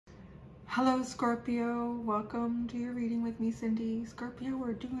Hello Scorpio, welcome to your reading with me, Cindy. Scorpio,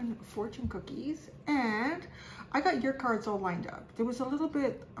 we're doing fortune cookies and I got your cards all lined up. There was a little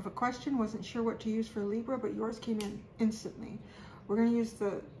bit of a question, wasn't sure what to use for Libra, but yours came in instantly. We're going to use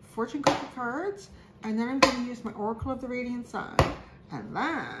the fortune cookie cards and then I'm going to use my Oracle of the Radiant Sun, and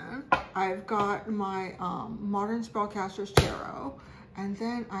then I've got my Modern Spellcasters Tarot, and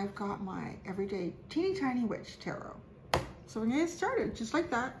then I've got my Everyday Teeny Tiny Witch Tarot. So we're gonna get started just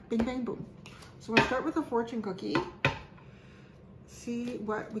like that, bing bang boom. So we'll start with a fortune cookie. See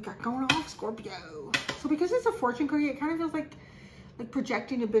what we got going on, Scorpio. So because it's a fortune cookie, it kind of feels like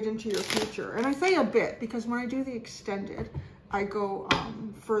projecting a bit into your future. And I say a bit because when I do the extended, I go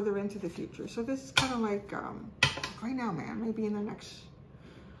further into the future. So this is kind of like right now, man, maybe in the next,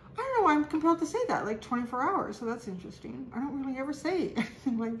 I don't know, I'm compelled to say that, like 24 hours. So that's interesting. I don't really ever say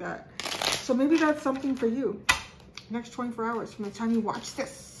anything like that. So maybe that's something for you. Next 24 hours from the time you watch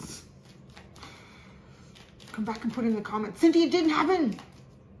this. Come back and put in the comments, Cindy, it didn't happen.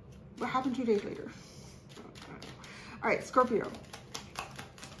 What happened 2 days later? All right, Scorpio.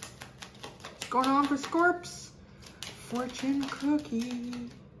 What's going on for Scorps? Fortune cookie.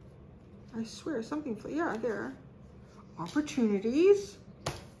 I swear, something, yeah, there. Opportunities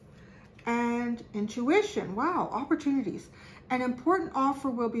and intuition. Wow, opportunities. An important offer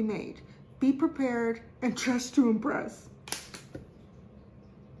will be made. Be prepared and trust to impress.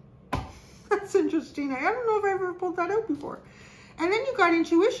 That's interesting. I don't know if I ever pulled that out before. And then you got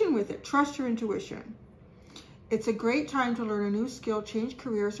intuition with it. Trust your intuition. It's a great time to learn a new skill, change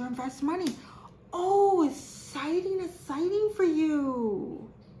careers, or invest money. Oh, exciting, exciting for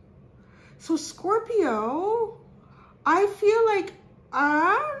you. So Scorpio, I feel like,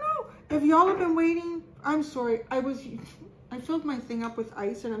 I don't know, if y'all have been waiting, I'm sorry, I filled my thing up with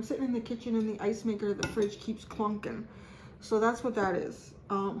ice and I'm sitting in the kitchen and the ice maker, the fridge keeps clunking. So that's what that is.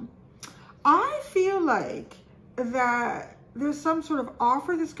 I feel like that there's some sort of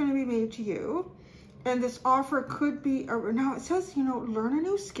offer that's going to be made to you. And this offer could be, now it says, you know, learn a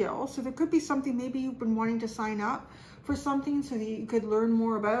new skill. So there could be something, maybe you've been wanting to sign up for something so that you could learn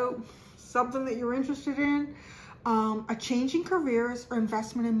more about something that you're interested in. A change in careers or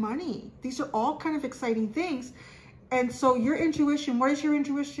investment in money. These are all kind of exciting things. And so your intuition, what is your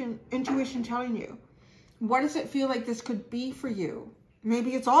intuition telling you? What does it feel like this could be for you?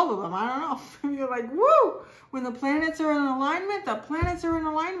 Maybe it's all of them. I don't know. Maybe you're like, woo! When the planets are in alignment, the planets are in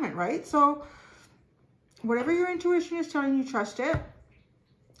alignment, right? So whatever your intuition is telling you, trust it.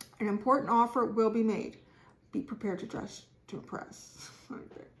 An important offer will be made. Be prepared to trust to impress.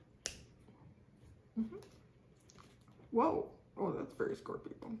 Okay. Whoa. Oh, that's very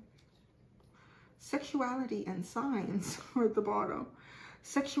Scorpio. Sexuality and signs are at the bottom.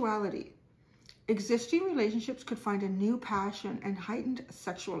 Sexuality. Existing relationships could find a new passion and heightened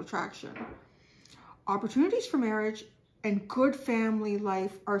sexual attraction. Opportunities for marriage and good family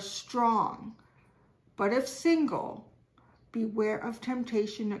life are strong. But if single, beware of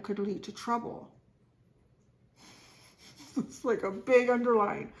temptation that could lead to trouble. It's like a big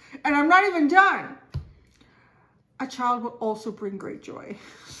underline. And I'm not even done. A child will also bring great joy.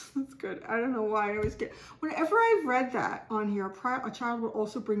 That's good. I don't know why I always get, whenever I've read that on here, a child will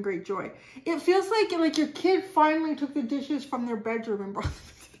also bring great joy. It feels like your kid finally took the dishes from their bedroom and brought them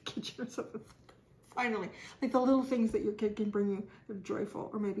into the kitchen or something. Finally, like the little things that your kid can bring you that are joyful,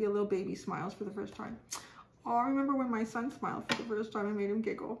 or maybe a little baby smiles for the first time. Oh, I remember when my son smiled for the first time, I made him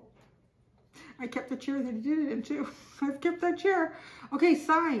giggle. I kept the chair that he did it in too. I've kept that chair. Okay,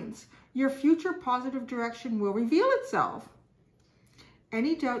 signs. Your future positive direction will reveal itself.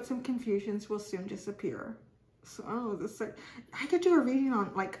 Any doubts and confusions will soon disappear. So, I could do a reading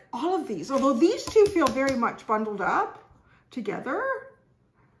on like all of these. Although these two feel very much bundled up together.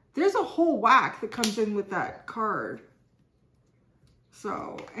 There's a whole whack that comes in with that card.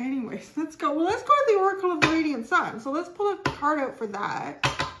 So anyways, let's go. Well, let's go to the Oracle of the Radiant Sun. So let's pull a card out for that,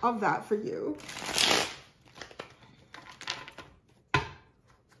 of that for you.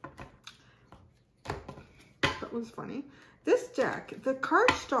 That was funny. This deck, the card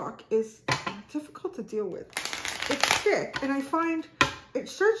stock is difficult to deal with. It's thick, and I find it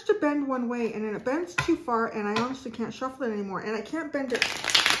starts to bend one way, and then it bends too far, and I honestly can't shuffle it anymore. And I can't bend it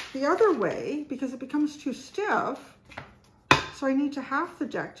the other way because it becomes too stiff. So I need to half the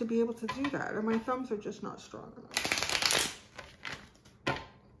deck to be able to do that, and my thumbs are just not strong enough.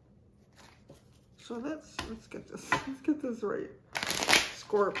 So let's get this. Let's get this right.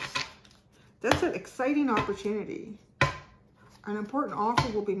 Scorps. That's an exciting opportunity. An important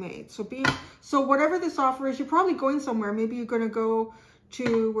offer will be made. So whatever this offer is, you're probably going somewhere. Maybe you're going to go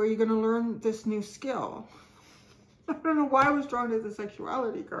to where you're going to learn this new skill. I don't know why I was drawn to the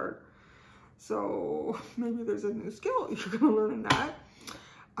sexuality card. So maybe there's a new skill you're going to learn in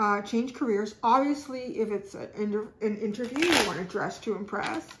that. Change careers. Obviously, if it's an interview, you want to dress to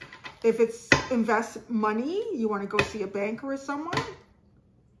impress. If it's invest money, you want to go see a banker or someone.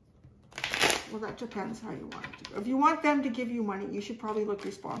 Well, that depends how you want it to go. If you want them to give you money, you should probably look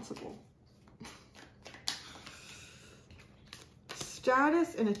responsible.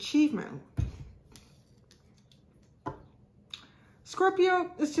 Status and achievement. Scorpio,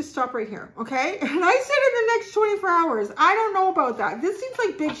 let's just stop right here, okay? And I said in the next 24 hours. I don't know about that. This seems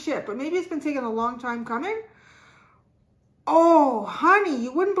like big shit, but maybe it's been taking a long time coming. Oh, honey,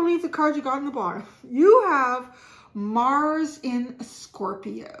 you wouldn't believe the cards you got in the bottom. You have Mars in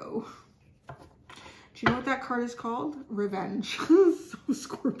Scorpio. Do you know what that card is called? Revenge. So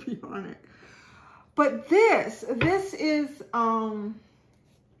Scorpionic. But this is,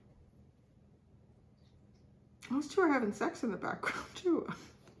 those two are having sex in the background too.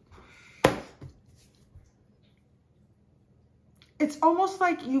 It's almost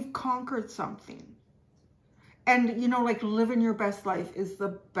like you've conquered something. And, you know, like living your best life is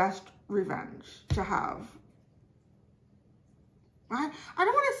the best revenge to have. I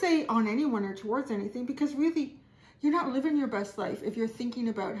don't want to say on anyone or towards anything, because really, you're not living your best life if you're thinking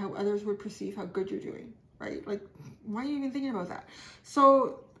about how others would perceive how good you're doing, right? Like, why are you even thinking about that?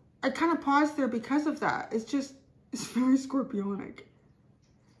 So I kind of paused there because of that. It's just, it's very Scorpionic.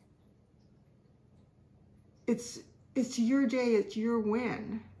 It's your day, it's your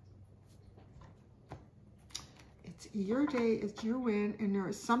win. It's your day, it's your win, and there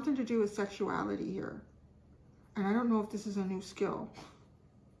is something to do with sexuality here. And I don't know if this is a new skill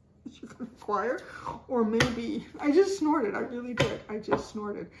that you can acquire, or maybe, I just snorted, I really did. I just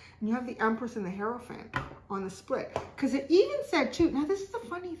snorted. And you have the Empress and the Hierophant on the split. Because it even said too, now this is the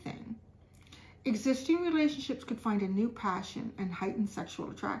funny thing, existing relationships could find a new passion and heightened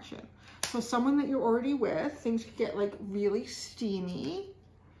sexual attraction. So someone that you're already with, things could get like really steamy.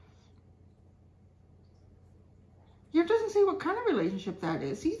 It doesn't say what kind of relationship that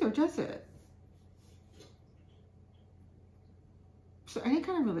is either, does it? So any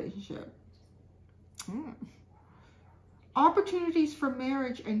kind of relationship. Opportunities for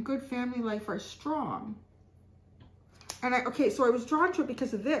marriage and good family life are strong. And okay, so I was drawn to it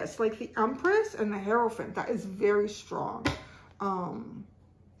because of this, like the Empress and the Hierophant. That is very strong.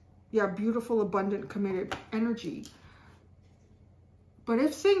 Yeah, beautiful, abundant, committed energy. But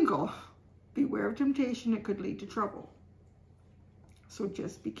if single, beware of temptation. It could lead to trouble. So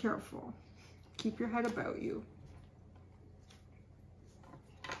just be careful. Keep your head about you.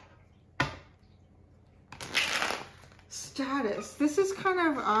 Status. This is kind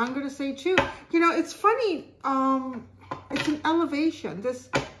of, I'm going to say too, you know, it's funny. It's an elevation. This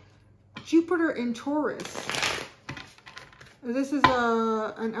Jupiter in Taurus. This is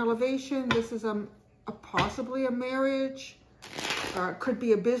an elevation. This is possibly a marriage. Could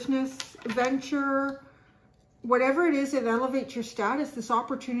be a business venture. Whatever it is, it elevates your status. This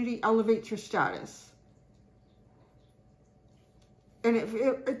opportunity elevates your status. And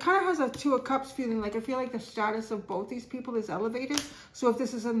it kind of has a Two of Cups feeling. Like I feel like the status of both these people is elevated. So if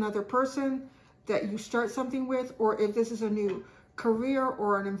this is another person that you start something with, or if this is a new career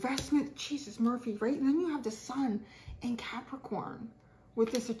or an investment, Jesus, Murphy, right? And then you have the Sun in Capricorn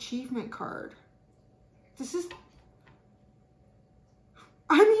with this achievement card. This is,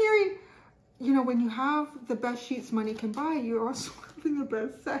 I'm hearing, you know, when you have the best sheets money can buy, you're also having the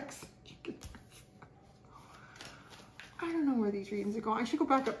best sex you can have. I don't know where these readings are going. I should go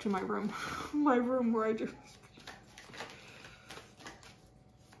back up to my room. My room where I do.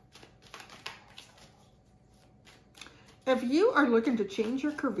 If you are looking to change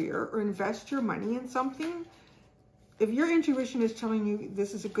your career or invest your money in something, if your intuition is telling you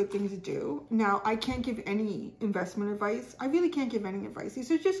this is a good thing to do, now I can't give any investment advice. I really can't give any advice.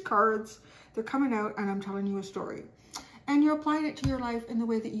 These are just cards. They're coming out and I'm telling you a story. And you're applying it to your life in the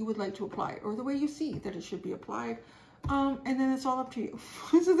way that you would like to apply it, or the way you see that it should be applied. And then it's all up to you.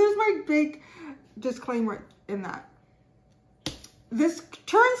 So there's my big disclaimer in that. This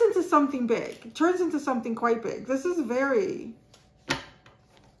turns into something big. It turns into something quite big. This is very...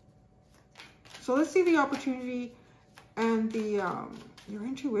 So let's see the opportunity and the your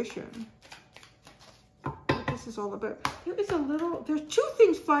intuition. What this is all about. There is a little... There's two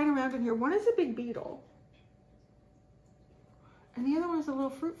things flying around in here. One is a big beetle. And the other one is a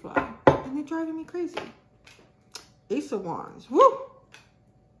little fruit fly. And they're driving me crazy. Ace of Wands. Woo!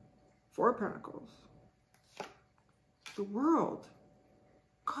 Four of Pentacles. The World.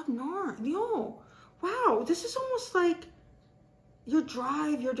 God, no. Yo. Wow. This is almost like your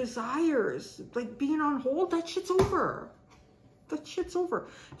drive, your desires, like being on hold. That shit's over. That shit's over.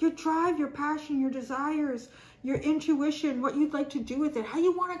 Your drive, your passion, your desires, your intuition, what you'd like to do with it, how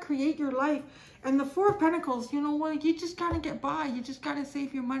you want to create your life. And the Four of Pentacles, you know what, you just got to get by. You just got to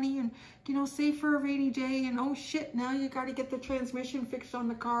save your money and, you know, save for a rainy day. And oh shit, now you got to get the transmission fixed on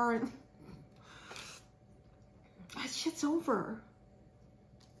the car. And that shit's over.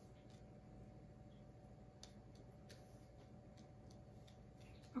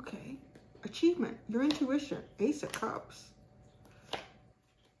 Okay. Achievement, your intuition, Ace of Cups.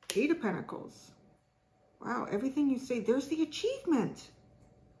 8 of Pentacles. Wow, everything you say, there's the achievement.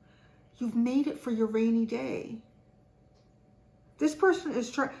 You've made it for your rainy day. This person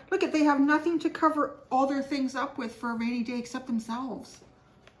is trying, look at, they have nothing to cover all their things up with for a rainy day except themselves.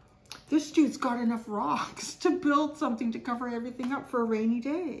 This dude's got enough rocks to build something to cover everything up for a rainy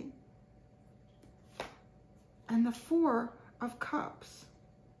day. And the 4 of Cups.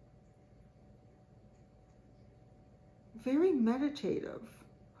 Very meditative.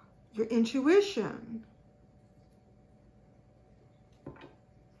 Your intuition.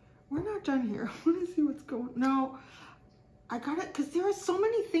 We're not done here. I want to see what's going on. No, I got it because there are so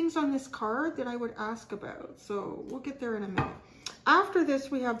many things on this card that I would ask about. So we'll get there in a minute. After this,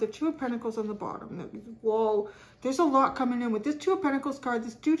 we have the 2 of Pentacles on the bottom. Whoa, there's a lot coming in with this 2 of Pentacles card.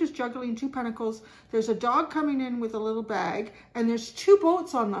 This dude is juggling 2 pentacles. There's a dog coming in with a little bag, and there's 2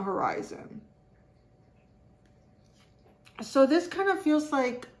 boats on the horizon. So this kind of feels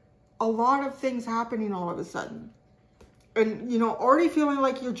like a lot of things happening all of a sudden. And, you know, already feeling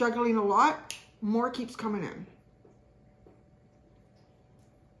like you're juggling a lot, more keeps coming in.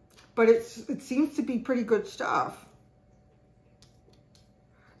 But it seems to be pretty good stuff.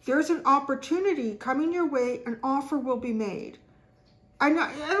 There's an opportunity coming your way. An offer will be made. And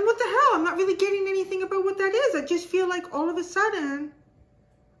what the hell? I'm not really getting anything about what that is. I just feel like all of a sudden,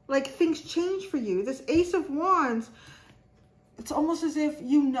 like things change for you. This Ace of Wands, it's almost as if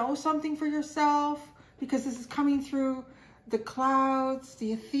you know something for yourself, because this is coming through the clouds,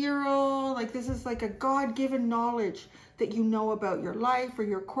 the ethereal, like this is like a God-given knowledge that you know about your life or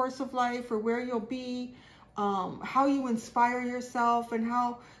your course of life or where you'll be, how you inspire yourself and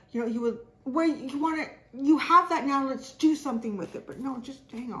how, you know, you would, where you want to, you have that now, let's do something with it. But no, just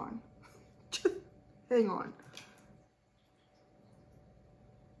hang on. Just hang on.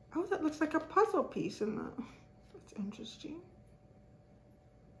 Oh, that looks like a puzzle piece in the, that's interesting.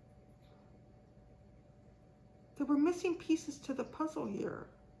 There were missing pieces to the puzzle here.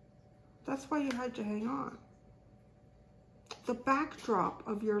 That's why you had to hang on. The backdrop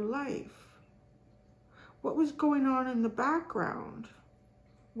of your life. What was going on in the background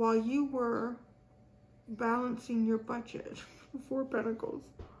while you were balancing your budget? 4 Pentacles.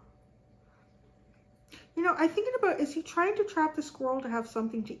 You know, I'm thinking about, is he trying to trap the squirrel to have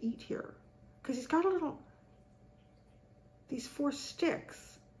something to eat here? Because he's got a little, these 4 sticks.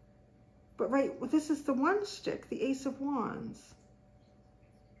 But right, well, this is the 1 stick, the Ace of Wands.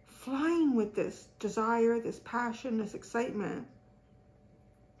 Flying with this desire, this passion, this excitement.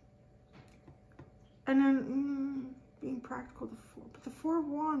 And then being practical, but the 4 of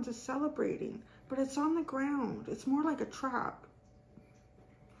Wands is celebrating, but it's on the ground. It's more like a trap.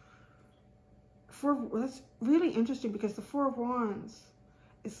 That's really interesting because the 4 of Wands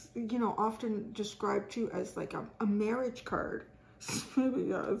is, you know, often described too as like a marriage card. Maybe,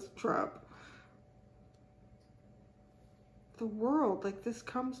 yeah, it's a trap. The world, like this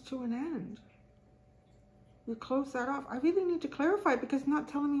comes to an end. You close that off. I really need to clarify because it's not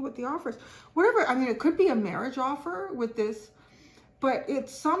telling me what the offer is. Whatever, I mean, it could be a marriage offer with this, but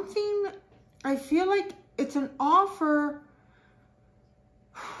it's something, I feel like it's an offer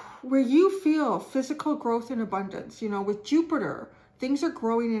where you feel physical growth and abundance. You know, with Jupiter, things are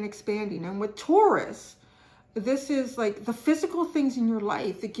growing and expanding. And with Taurus, this is like the physical things in your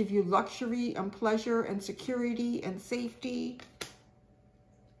life that give you luxury and pleasure and security and safety.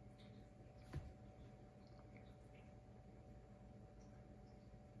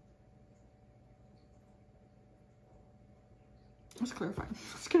 Let's clarify.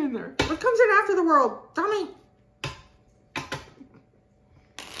 Let's get in there. What comes in after the world? Tell me.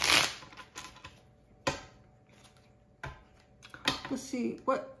 Let's see.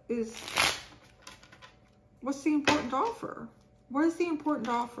 What's the important offer? What is the important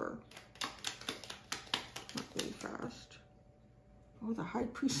offer? Not really fast. Oh, the High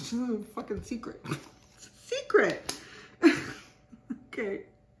Priestess is a fucking secret. It's a secret. Okay.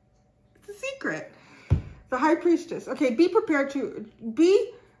 It's a secret. The High Priestess. Okay, be prepared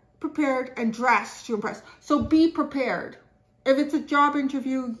and dress to impress. So be prepared. If it's a job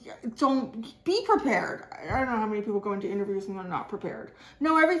interview, don't be prepared. I don't know how many people go into interviews and they're not prepared.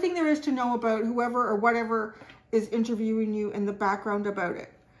 Know everything there is to know about whoever or whatever is interviewing you in the background about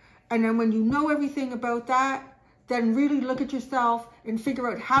it. And then when you know everything about that, then really look at yourself and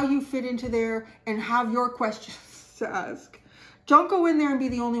figure out how you fit into there and have your questions to ask. Don't go in there and be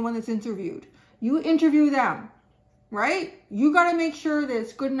the only one that's interviewed. You interview them, right? You got to make sure that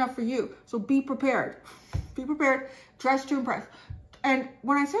it's good enough for you. So be prepared. Be prepared. Dress to impress. And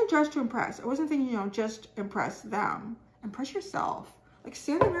when I say dress to impress, I wasn't thinking, you know, just impress them. Impress yourself. Like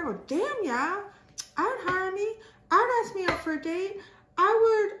standing there and go, damn, yeah, I would hire me. I would ask me out for a date.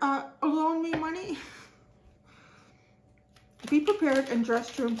 I would loan me money. Be prepared and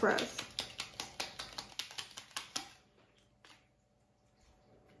dress to impress.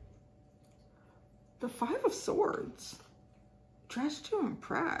 The Five of Swords. Dress to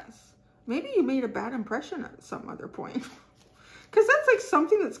impress. Maybe you made a bad impression at some other point. Because that's like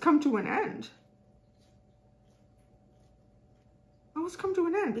something that's come to an end. Oh, it's come to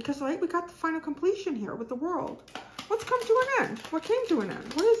an end. Because, right, we got the final completion here with the world. What's come to an end? What came to an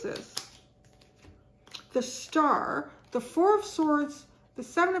end? What is this? The Star, the Four of Swords, the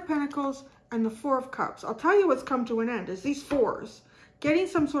Seven of Pentacles, and the Four of Cups. I'll tell you what's come to an end is these fours. Getting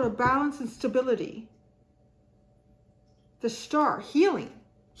some sort of balance and stability. The Star, healing.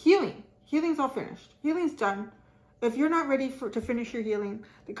 Healing. Healing's all finished. Healing's done. If you're not ready to finish your healing,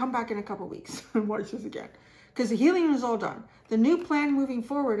 then come back in a couple weeks and watch this again. Because the healing is all done. The new plan moving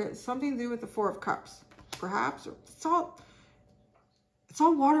forward is something to do with the Four of Cups. Perhaps. Or it's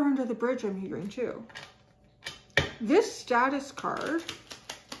all water under the bridge, I'm hearing too. This status card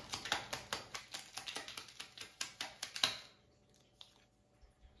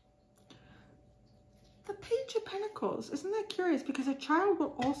the Page of Pentacles. Isn't that curious? Because a child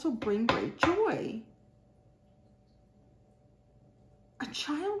will also bring great joy. A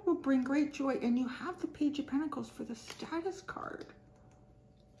child will bring great joy, and you have the Page of Pentacles for the status card.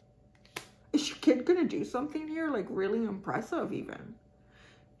 Is your kid going to do something here, like really impressive even?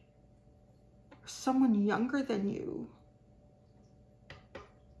 Someone younger than you.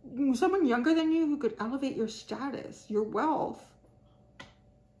 Someone younger than you who could elevate your status, your wealth.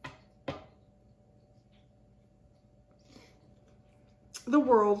 The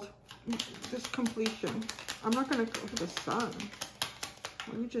World. This completion. I'm not going to go for the Sun.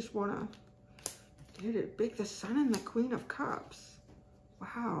 You just want to hit it big. The Sun and the Queen of Cups.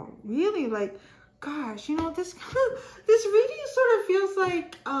 Wow. Really, like, gosh, you know, this reading sort of feels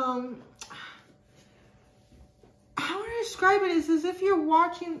like, how would I describe it is as if you're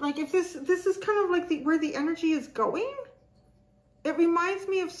watching, like, if this is kind of like where the energy is going. It reminds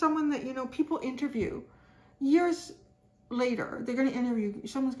me of someone that, you know, people interview years later. They're going to interview,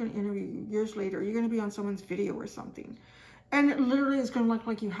 someone's going to interview you years later. You're going to be on someone's video or something. And it literally is going to look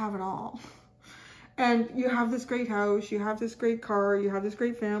like you have it all. And you have this great house, you have this great car, you have this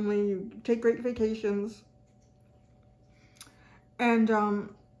great family, you take great vacations. And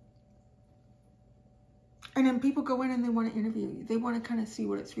then people go in and they want to interview you. They want to kind of see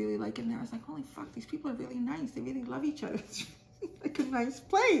what it's really like in there. I was like, holy fuck, these people are really nice. They really love each other. It's really like a nice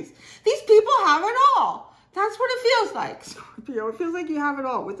place. These people have it all. That's what it feels like, Scorpio. It feels like you have it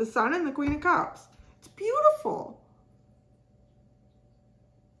all with the Sun and the Queen of Cups. It's beautiful.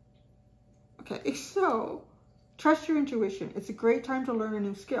 Okay, so trust your intuition. It's a great time to learn a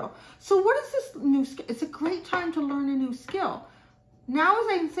new skill. So what is this new skill? It's a great time to learn a new skill. Now, as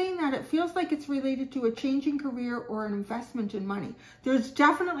I'm saying that, it feels like it's related to a changing career or an investment in money. There's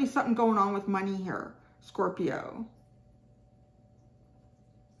definitely something going on with money here, Scorpio.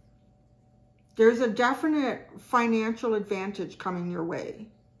 There's a definite financial advantage coming your way.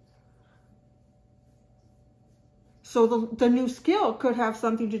 So the new skill could have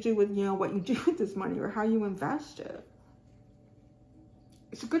something to do with, you know, what you do with this money or how you invest it.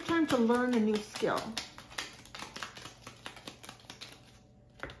 It's a good time to learn a new skill.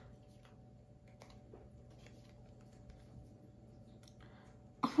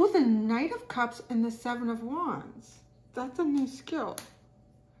 Well, the Knight of Cups and the Seven of Wands. That's a new skill.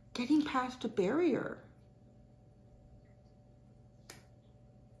 Getting past a barrier.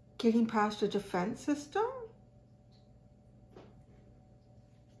 Getting past a defense system.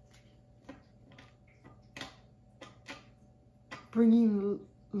 Bringing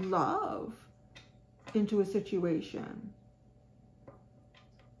love into a situation.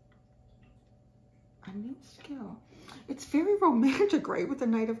 A new skill. It's very romantic, right, with the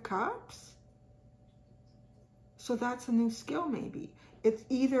Knight of Cups? So that's a new skill, maybe. It's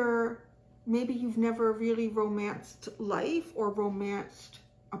either, maybe you've never really romanced life or romanced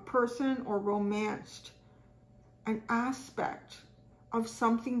a person or romanced an aspect of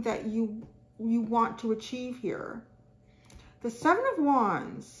something that you want to achieve here. The Seven of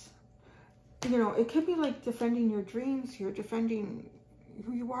Wands, you know, it could be like defending your dreams here, defending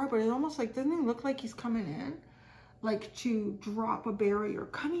who you are, but it almost like, doesn't it look like he's coming in? Like to drop a barrier,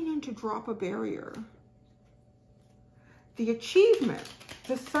 coming in to drop a barrier. The achievement,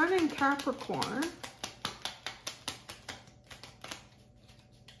 the Sun in Capricorn.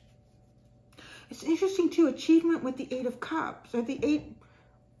 It's interesting too, achievement with the Eight of Cups, or the Eight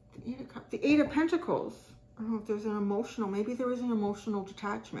of Pentacles. I don't know if there's an emotional, maybe there is an emotional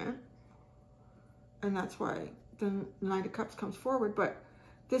detachment. And that's why the Knight of Cups comes forward. But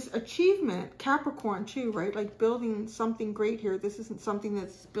this achievement, Capricorn too, right? Like building something great here. This isn't something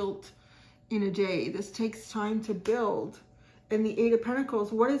that's built in a day. This takes time to build. And the Eight of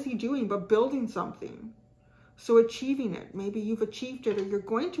Pentacles, what is he doing but building something? So achieving it. Maybe you've achieved it or you're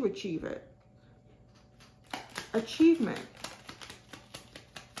going to achieve it. Achievement.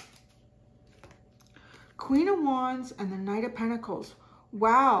 Queen of Wands and the Knight of Pentacles.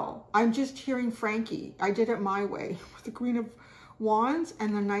 Wow, I'm just hearing Frankie. I did it my way with the Queen of Wands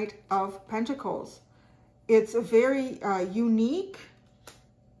and the Knight of Pentacles. It's a very unique,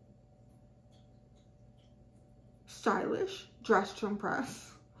 stylish, dressed to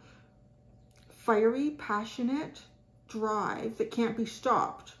impress, fiery, passionate drive that can't be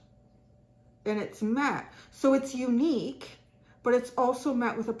stopped. And it's met. So it's unique, but it's also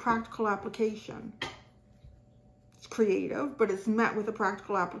met with a practical application. It's creative, but it's met with a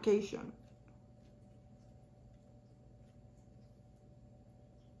practical application.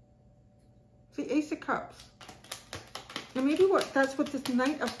 The Ace of Cups. And maybe that's what this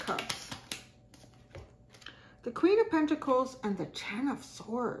Knight of Cups. The Queen of Pentacles and the Ten of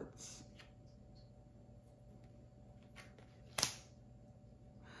Swords.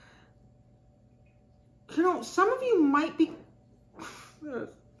 You know, some of you might be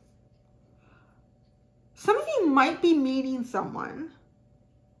meeting someone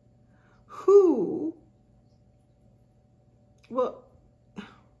who, well,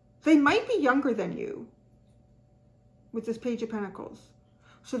 they might be younger than you with this Page of Pentacles.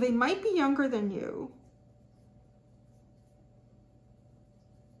 So they might be younger than you.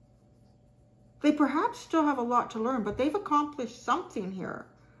 They perhaps still have a lot to learn, but they've accomplished something here.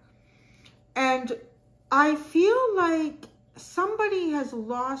 And I feel like somebody has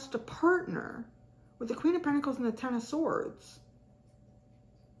lost a partner with the Queen of Pentacles and the Ten of Swords.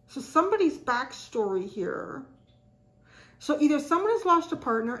 So somebody's backstory here. So either someone has lost a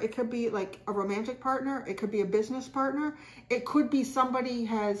partner. It could be like a romantic partner. It could be a business partner. It could be somebody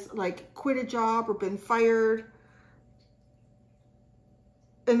has like quit a job or been fired.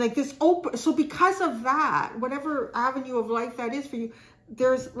 And like this open, so because of that, whatever avenue of life that is for you,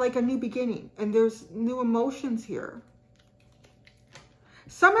 there's like a new beginning and there's new emotions here.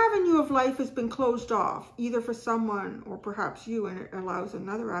 Some avenue of life has been closed off, either for someone or perhaps you, and it allows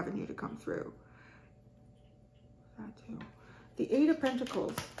another avenue to come through. That too. The Eight of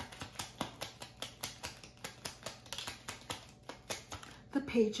Pentacles. The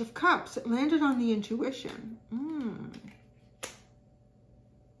Page of Cups. It landed on the intuition.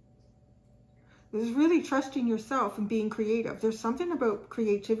 This is really trusting yourself and being creative. There's something about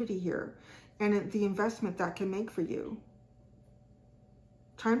creativity here and the investment that can make for you.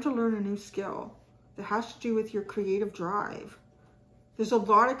 Time to learn a new skill that has to do with your creative drive. There's a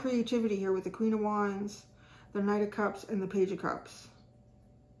lot of creativity here with the Queen of Wands, the Knight of Cups, and the Page of Cups.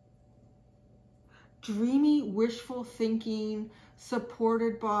 Dreamy, wishful thinking,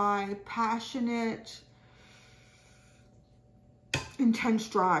 supported by passionate, intense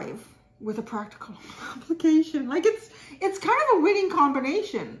drive. With a practical application. Like it's kind of a winning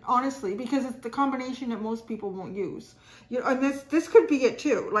combination, honestly, because it's the combination that most people won't use. You know, and this could be it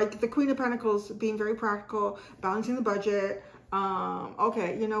too. Like the Queen of Pentacles being very practical, balancing the budget.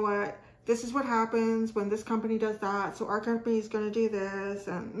 Okay, you know what? This is what happens when this company does that. So our company is going to do this.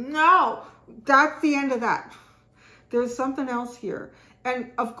 And no, that's the end of that. There's something else here. And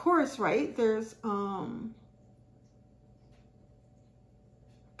of course, right, there's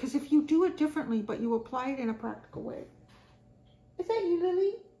because if you do it differently, but you apply it in a practical way. Is that you,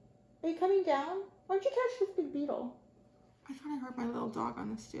 Lily? Are you coming down? Why don't you catch this big beetle? I thought I heard my little dog on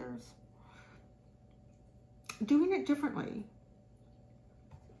the stairs. Doing it differently.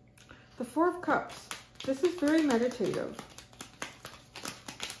 The Four of Cups. This is very meditative.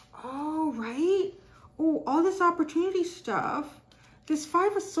 Oh, right? Oh, all this opportunity stuff. This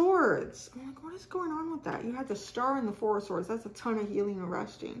Five of Swords. I'm like, what is going on with that? You had the Star and the Four of Swords. That's a ton of healing and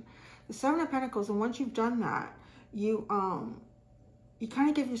resting. The Seven of Pentacles, and once you've done that, you kind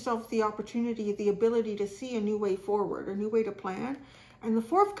of give yourself the opportunity, the ability to see a new way forward, a new way to plan. And the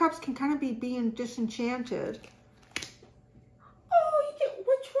Four of Cups can kind of be being disenchanted. Oh,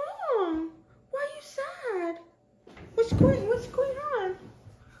 what's wrong?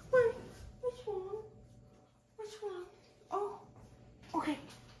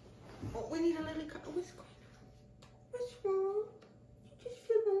 What's going on? What's wrong? You just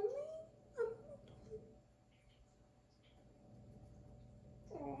feel lonely?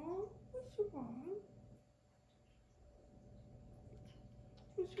 Aw, what's wrong?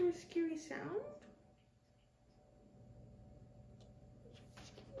 Was there a scary sound?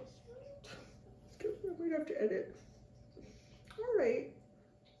 We'd have to edit. All right.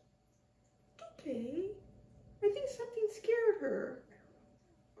 Okay. I think something scared her.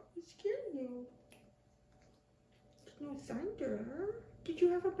 What scared you? No thunder. Did you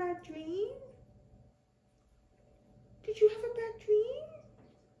have a bad dream? Did you have a bad dream?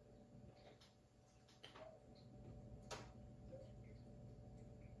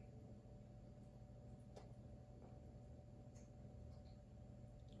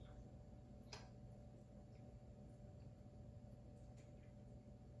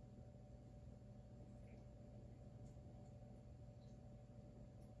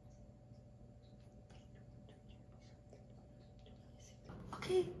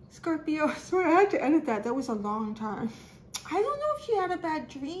 Okay, Scorpio. Sorry, I had to edit that. That was a long time. I don't know if she had a bad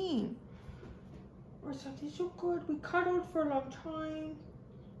dream or something. So good. We cuddled for a long time.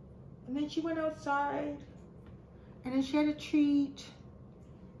 And then she went outside. And then she had a treat.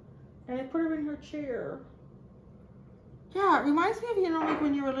 And I put her in her chair. Yeah, it reminds me of, you know, like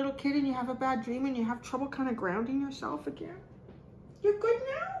when you were a little kid and you have a bad dream and you have trouble kind of grounding yourself again. You're good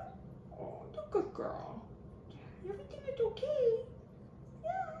now? Oh, you're a good girl. Yeah, everything is okay.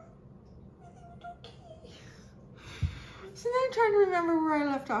 So then I'm trying to remember where I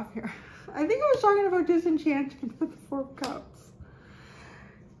left off here. I think I was talking about disenchantment with the Four of Cups.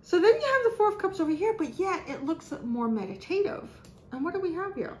 So then you have the Four of Cups over here, but yet it looks more meditative. And what do we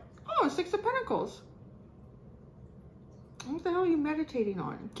have here? Oh, Six of Pentacles. What the hell are you meditating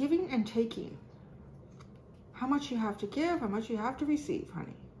on? Giving and taking. How much you have to give, how much you have to receive,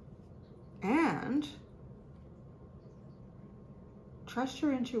 honey. And trust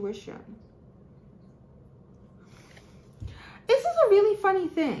your intuition. This is a really funny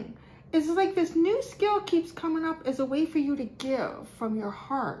thing. It's like this new skill keeps coming up as a way for you to give from your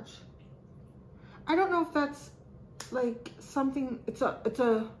heart. I don't know if that's like something, it's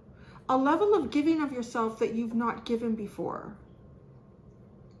a level of giving of yourself that you've not given before.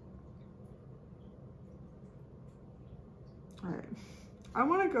 All right. I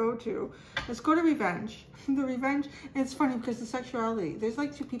want to let's go to revenge. The revenge, and it's funny because the sexuality, there's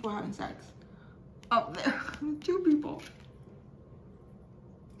like two people having sex up there. Two people.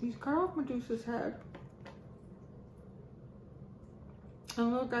 He's cut off Medusa's head. And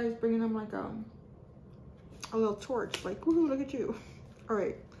the little guy is bringing him like a little torch. Like, woohoo, look at you. All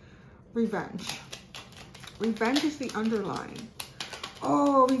right. Revenge. Revenge is the underline.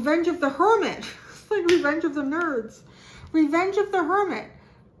 Oh, Revenge of the Hermit. It's like Revenge of the Nerds. Revenge of the Hermit.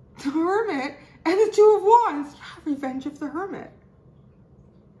 The Hermit and the Two of Wands. Yeah, Revenge of the Hermit.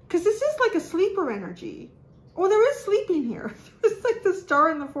 Because this is like a sleeper energy. Oh, there is sleeping here. It's like the Star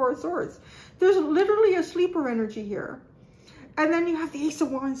and the Four of Swords. There's literally a sleeper energy here. And then you have the Ace of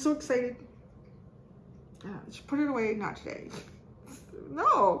Wands. So excited. Just put it away. Not today.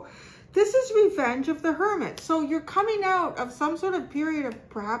 No. This is Revenge of the Hermit. So you're coming out of some sort of period of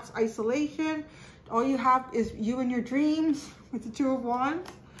perhaps isolation. All you have is you and your dreams with the Two of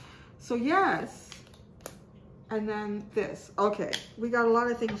Wands. So yes. And then this. Okay. We got a lot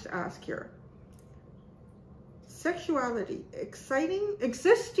of things to ask here. Sexuality,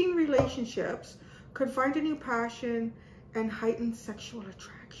 existing relationships could find a new passion and heighten sexual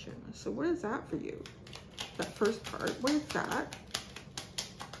attraction. So what is that for you? That first part, what is that?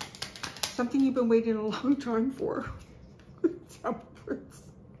 Something you've been waiting a long time for. Revenge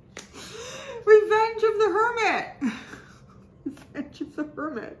of the Hermit. Revenge of the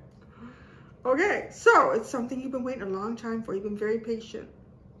Hermit. Okay, so it's something you've been waiting a long time for. You've been very patient.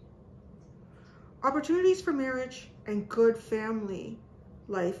 Opportunities for marriage and good family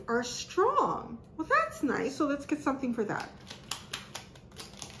life are strong. Well, that's nice. So let's get something for that.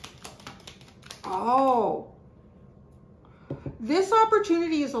 Oh, this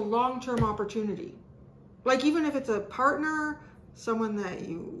opportunity is a long-term opportunity. Like even if it's a partner, someone that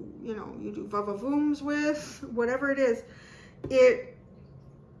you do va-va-vooms with, whatever it is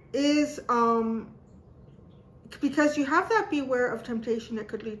because you have that beware of temptation that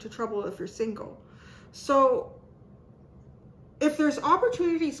could lead to trouble if you're single. So if there's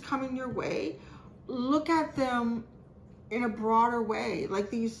opportunities coming your way, look at them in a broader way.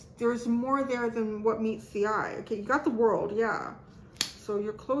 Like there's more there than what meets the eye. Okay, you got the World, yeah. So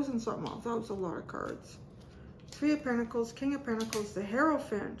you're closing something off. That was a lot of cards. Three of Pentacles, King of Pentacles, the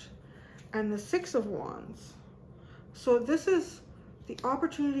Hierophant, and the Six of Wands. So this is The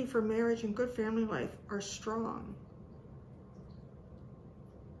opportunity for marriage and good family life are strong.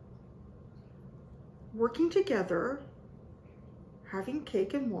 Working together, having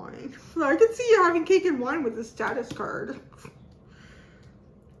cake and wine. I can see you having cake and wine with the status card.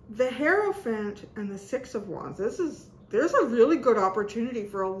 The Hierophant and the Six of Wands. There's a really good opportunity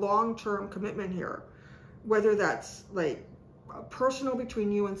for a long-term commitment here. Whether that's like personal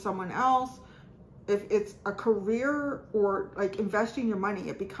between you and someone else, if it's a career or like investing your money,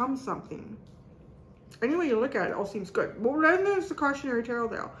 it becomes something. Any way you look at it, all seems good. Well, then there's the cautionary tale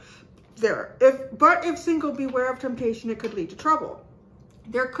there. If single, beware of temptation, it could lead to trouble.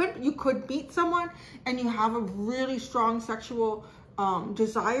 You could meet someone and you have a really strong sexual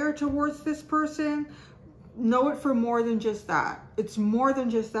desire towards this person. Know it for more than just that. It's more than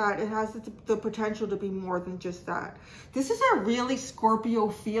just that. It has the potential to be more than just that. This is a really Scorpio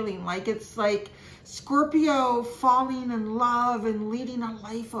feeling. Like it's like Scorpio falling in love and leading a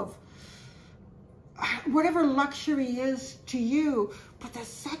life of whatever luxury is to you, but the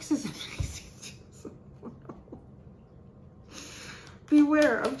sex is amazing too.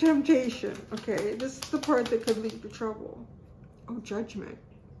 Beware of temptation. Okay, this is the part that could lead to trouble. Oh, Judgment.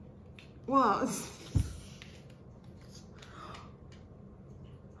 Well,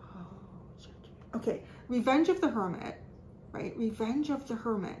 okay, Revenge of the Hermit, right? Revenge of the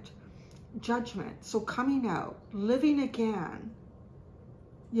Hermit. Judgment. So coming out, living again.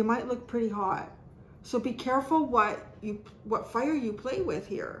 You might look pretty hot. So be careful what fire you play with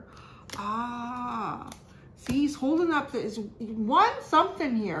here. Ah, see, he's holding up he won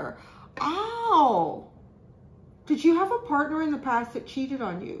something here. Ow. Did you have a partner in the past that cheated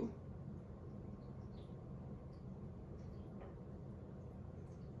on you?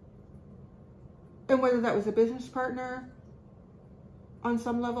 And whether that was a business partner, on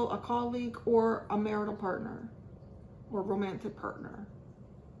some level, a colleague, or a marital partner, or romantic partner.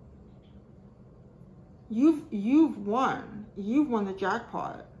 You've won. You've won the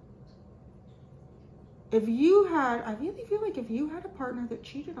jackpot. I really feel like if you had a partner that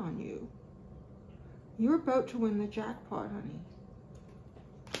cheated on you, you're about to win the jackpot, honey.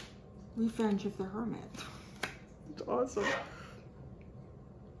 Revenge of the Hermit. It's awesome.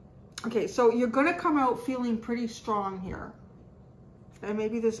 Okay, so you're going to come out feeling pretty strong here. And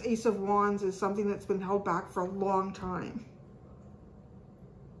maybe this Ace of Wands is something that's been held back for a long time.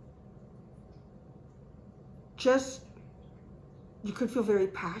 You could feel very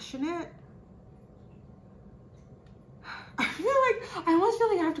passionate. I almost feel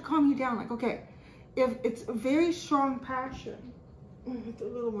like I have to calm you down. Like, okay, if it's a very strong passion, the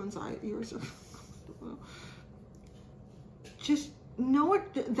little one's ears are just know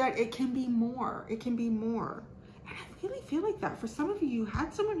that it can be more. It can be more. And I really feel like that for some of you. You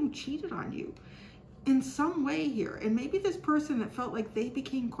had someone who cheated on you in some way here, and maybe this person that felt like they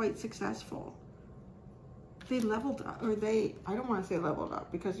became quite successful. They leveled up, or I don't want to say leveled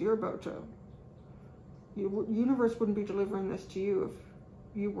up, because you're about to, universe wouldn't be delivering this to you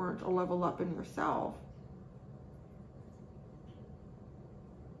if you weren't a level up in yourself.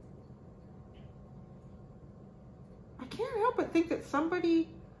 I can't help but think that somebody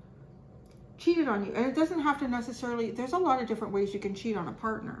cheated on you, and it doesn't have to necessarily, there's a lot of different ways you can cheat on a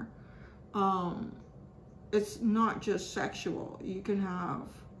partner. It's not just sexual. You can have,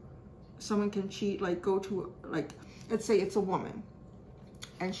 someone can cheat, like let's say it's a woman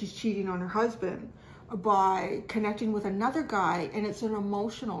and she's cheating on her husband by connecting with another guy, and it's an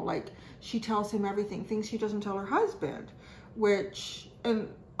emotional, like she tells him everything, things she doesn't tell her husband, which in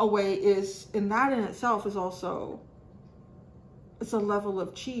a way is, in that in itself is also, it's a level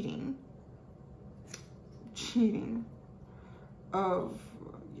of cheating of,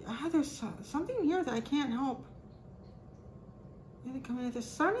 there's something here that I can't help. The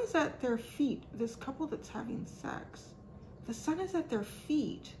sun is at their feet. This couple that's having sex, the sun is at their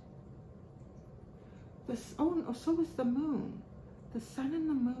feet. So is the moon. The sun and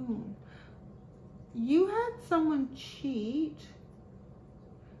the moon. You had someone cheat,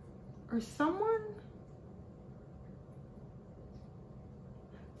 or someone,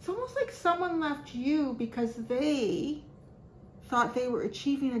 it's almost like someone left you because they thought they were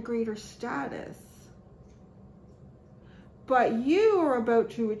achieving a greater status. But you are about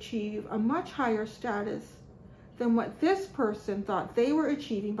to achieve a much higher status than what this person thought they were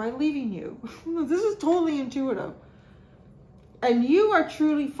achieving by leaving you. This is totally intuitive. And you are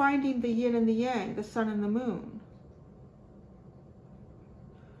truly finding the yin and the yang, the sun and the moon.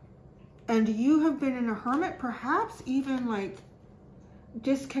 And you have been in a hermit, perhaps even like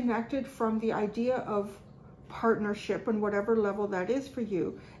disconnected from the idea of partnership and whatever level that is for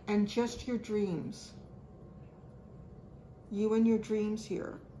you, and just your dreams. you and your dreams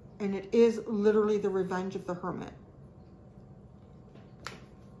here. And it is literally the revenge of the Hermit.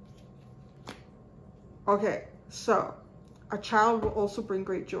 Okay, so a child will also bring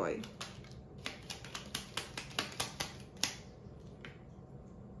great joy.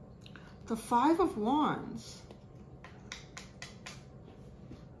 The Five of Wands.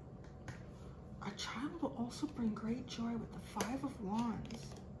 A child will also bring great joy with the Five of Wands.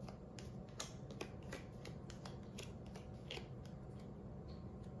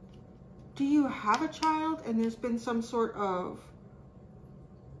 Do you have a child and there's been some sort of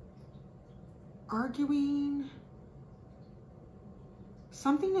arguing?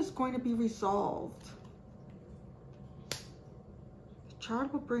 Something is going to be resolved. The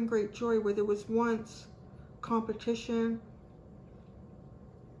child will bring great joy where there was once competition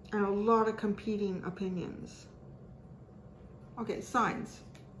and a lot of competing opinions. Okay, signs.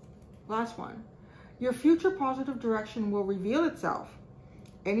 Last one. Your future positive direction will reveal itself.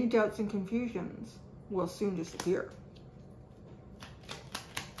 Any doubts and confusions will soon disappear.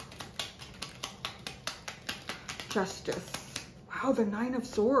 Justice. Wow, the Nine of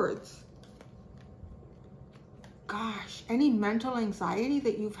Swords. Gosh, any mental anxiety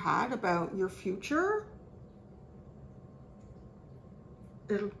that you've had about your future?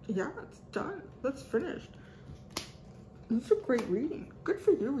 Yeah, it's done. That's finished. It's a great reading. Good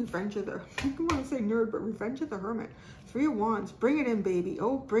for you, Revenge of the... I don't want to say nerd, but Revenge of the Hermit. Three of Wands. Bring it in, baby.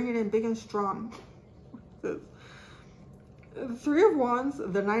 Oh, bring it in big and strong. The Three of Wands,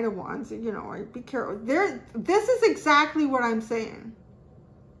 the Knight of Wands. You know, be careful. This is exactly what I'm saying.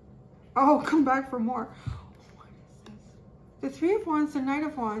 Oh, come back for more. What is this? The Three of Wands, the Knight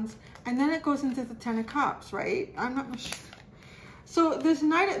of Wands, and then it goes into the Ten of Cups, right? I'm not sure. So this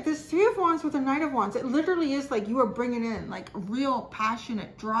Three of Wands with a Knight of Wands, it literally is like you are bringing in like real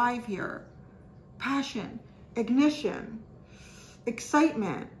passionate drive here. Passion, ignition,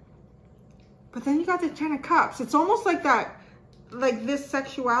 excitement. But then you got the Ten of Cups. It's almost like that, like this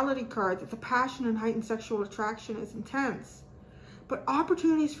sexuality card, that the passion and heightened sexual attraction is intense. But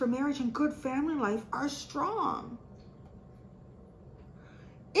opportunities for marriage and good family life are strong.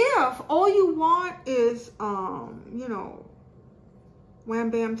 If all you want is, you know,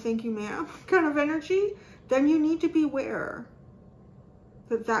 wham, bam, thank you, ma'am, kind of energy, then you need to beware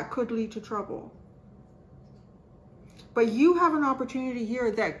that that could lead to trouble. But you have an opportunity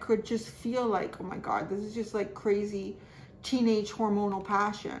here that could just feel like, oh my God, this is just like crazy teenage hormonal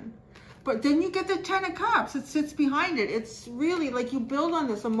passion. But then you get the Ten of Cups. It sits behind it. It's really like you build on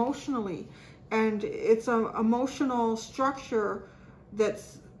this emotionally. And it's an emotional structure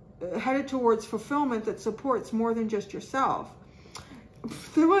that's headed towards fulfillment that supports more than just yourself.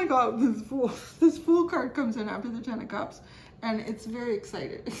 Then I got this Fool. This Fool card comes in after the Ten of Cups, and it's very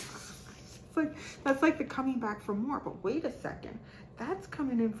excited. It's like, that's like the coming back for more. But wait a second, that's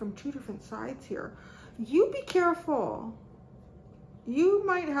coming in from two different sides here. You be careful. You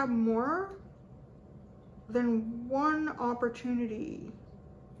might have more than one opportunity,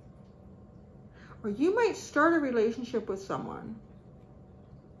 or you might start a relationship with someone.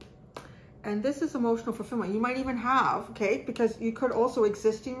 And this is emotional fulfillment. You might even have, okay, because you could also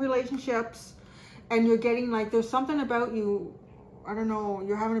existing relationships, and you're getting like, there's something about you, I don't know,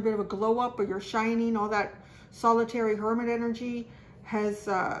 you're having a bit of a glow up, or you're shining. All that solitary hermit energy has,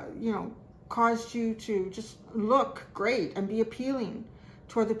 you know, caused you to just look great and be appealing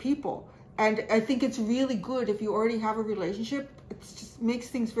to other people. And I think it's really good if you already have a relationship. It just makes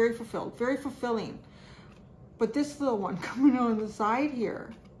things very fulfilled, very fulfilling. But this little one coming on the side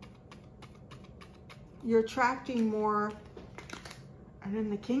here, you're attracting more. And then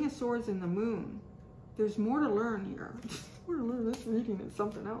the King of Swords and the Moon. There's more to learn here. More to learn. This reading is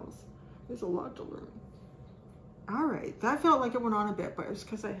something else. There's a lot to learn. All right. That felt like it went on a bit, but it was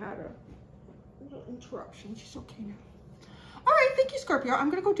because I had a little interruption. She's okay now. All right. Thank you, Scorpio.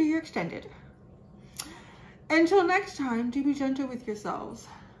 I'm going to go do your extended. Until next time, do be gentle with yourselves.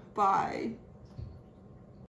 Bye.